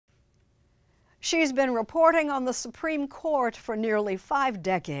She's been reporting on the Supreme Court for nearly 5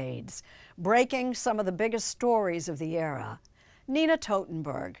 decades, breaking some of the biggest stories of the era. Nina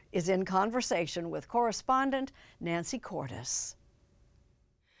Totenberg is in conversation with correspondent Nancy Cordes.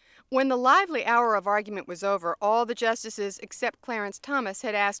 When the lively hour of argument was over, all the justices except Clarence Thomas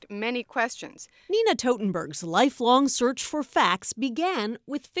had asked many questions. Nina Totenberg's lifelong search for facts began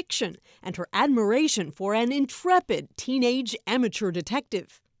with fiction and her admiration for an intrepid teenage amateur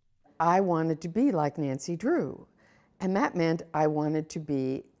detective. I wanted to be like Nancy Drew, and that meant I wanted to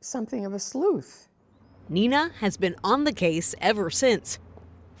be something of a sleuth. Nina has been on the case ever since.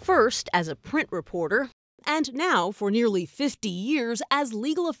 First as a print reporter, and now for nearly 50 years as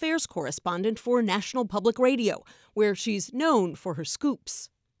legal affairs correspondent for National Public Radio, where she's known for her scoops.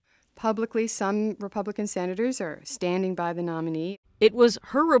 Publicly, some Republican senators are standing by the nominee. It was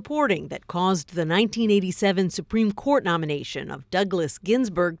her reporting that caused the 1987 Supreme Court nomination of Justice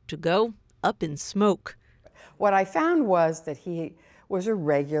Ginsburg to go up in smoke. What I found was that he was a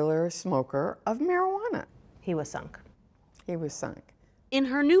regular smoker of marijuana. He was sunk. He was sunk. In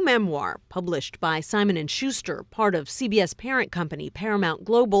her new memoir, published by Simon & Schuster, part of CBS parent company Paramount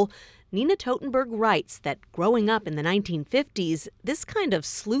Global, Nina Totenberg writes that growing up in the 1950s, this kind of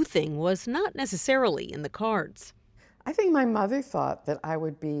sleuthing was not necessarily in the cards. I think my mother thought that I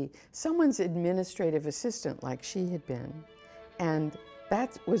would be someone's administrative assistant like she had been, and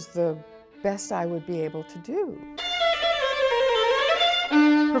that was the best I would be able to do.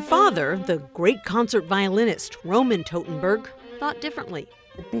 Her father, the great concert violinist Roman Totenberg, thought differently.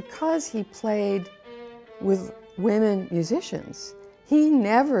 Because he played with women musicians, he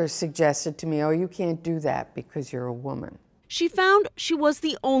never suggested to me, oh, you can't do that because you're a woman. She found she was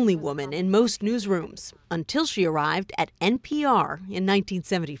the only woman in most newsrooms until she arrived at NPR in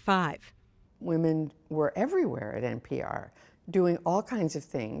 1975. Women were everywhere at NPR, doing all kinds of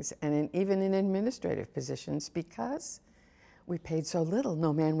things, and even in administrative positions, because we paid so little,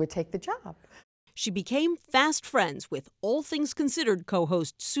 no man would take the job. She became fast friends with All Things Considered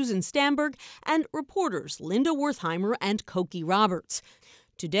co-host Susan Stamberg and reporters Linda Wertheimer and Cokie Roberts.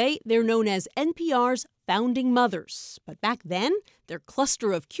 Today, they're known as NPR's founding mothers, but back then, their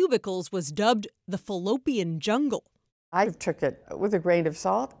cluster of cubicles was dubbed the fallopian jungle. I took it with a grain of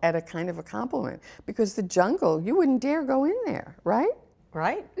salt at a kind of a compliment, because the jungle, you wouldn't dare go in there, right?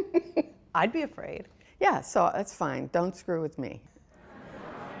 Right? I'd be afraid. Yeah, so that's fine. Don't screw with me.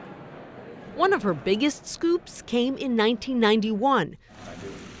 One of her biggest scoops came in 1991,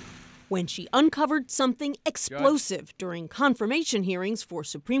 when she uncovered something explosive during confirmation hearings for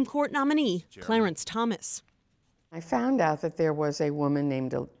Supreme Court nominee Clarence Thomas. I found out that there was a woman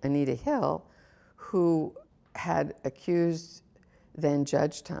named Anita Hill who had accused then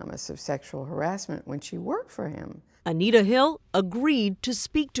Judge Thomas of sexual harassment when she worked for him. Anita Hill agreed to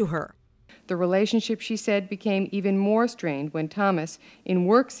speak to her. The relationship, she said, became even more strained when Thomas, in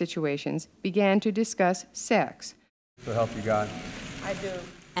work situations, began to discuss sex. So help you God. I do.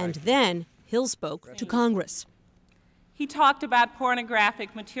 And then Hill spoke to Congress. He talked about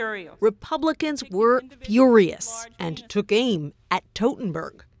pornographic material. Republicans were furious and took aim at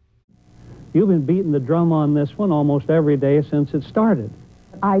Totenberg. You've been beating the drum on this one almost every day since it started.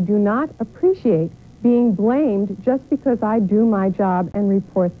 I do not appreciate being blamed just because I do my job and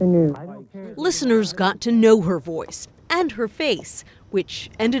report the news. Listeners got to know her voice and her face, which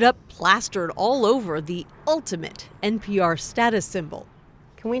ended up plastered all over the ultimate NPR status symbol.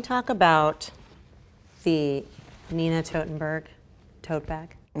 Can we talk about the Nina Totenberg tote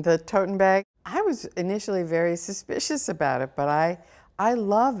bag? The tote bag? I was initially very suspicious about it, but I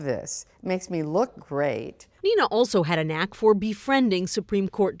love this. It makes me look great. Nina also had a knack for befriending Supreme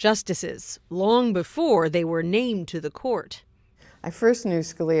Court justices, long before they were named to the court. I first knew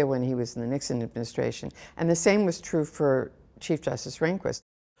Scalia when he was in the Nixon administration, and the same was true for Chief Justice Rehnquist.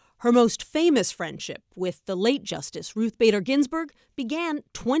 Her most famous friendship with the late Justice Ruth Bader Ginsburg began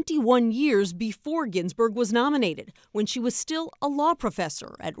 21 years before Ginsburg was nominated, when she was still a law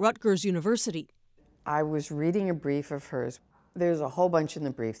professor at Rutgers University. I was reading a brief of hers. There's a whole bunch in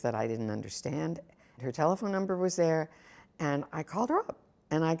the brief that I didn't understand. Her telephone number was there, and I called her up,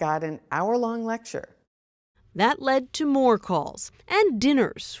 and I got an hour-long lecture. That led to more calls and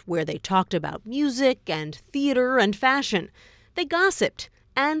dinners where they talked about music and theater and fashion. They gossiped,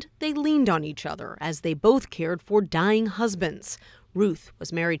 and they leaned on each other as they both cared for dying husbands. Ruth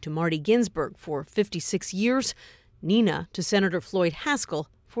was married to Marty Ginsburg for 56 years, Nina to Senator Floyd Haskell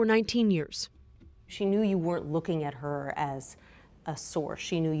for 19 years. She knew you weren't looking at her as a source.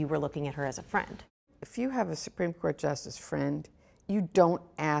 She knew you were looking at her as a friend. If you have a Supreme Court justice friend, you don't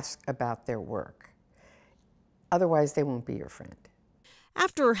ask about their work. Otherwise, they won't be your friend.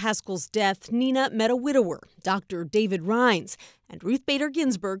 After Haskell's death, Nina met a widower, Dr. David Rines, and Ruth Bader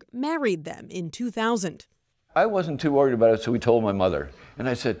Ginsburg married them in 2000. I wasn't too worried about it, so we told my mother. And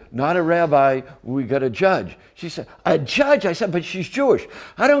I said, not a rabbi, we got a judge. She said, a judge? I said, but she's Jewish.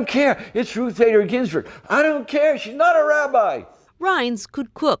 I don't care, it's Ruth Bader Ginsburg. I don't care, she's not a rabbi. Rines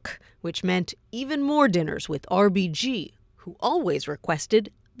could cook, which meant even more dinners with RBG, who always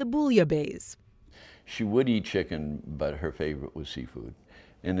requested the bouillabaisse. She would eat chicken, but her favorite was seafood.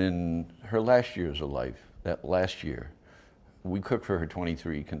 And in her last years of life, that last year, we cooked for her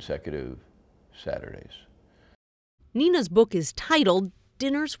 23 consecutive Saturdays. Nina's book is titled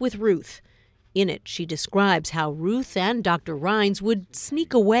Dinners with Ruth. In it, she describes how Ruth and Dr. Rines would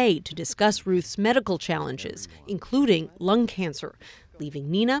sneak away to discuss Ruth's medical challenges, including lung cancer, leaving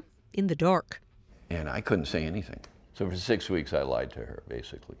Nina in the dark. And I couldn't say anything. So for 6 weeks, I lied to her,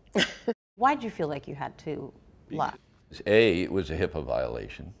 basically. Why did you feel like you had to lie? A, it was a HIPAA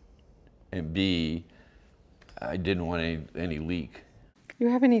violation, and B, I didn't want any leak. Do you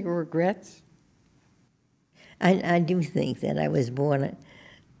have any regrets? I do think that I was born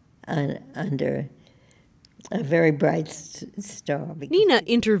under a very bright star. Nina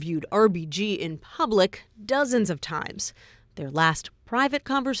interviewed RBG in public dozens of times. Their last private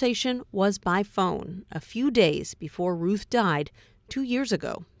conversation was by phone, a few days before Ruth died 2 years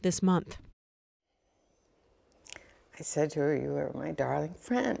ago this month. I said to her, you are my darling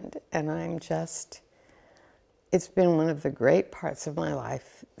friend, and it's been one of the great parts of my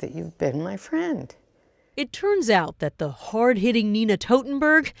life that you've been my friend. It turns out that the hard-hitting Nina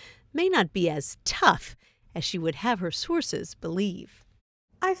Totenberg may not be as tough as she would have her sources believe.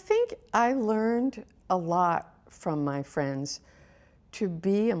 I think I learned a lot from my friends to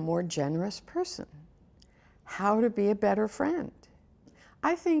be a more generous person, how to be a better friend.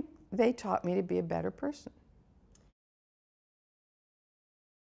 I think they taught me to be a better person.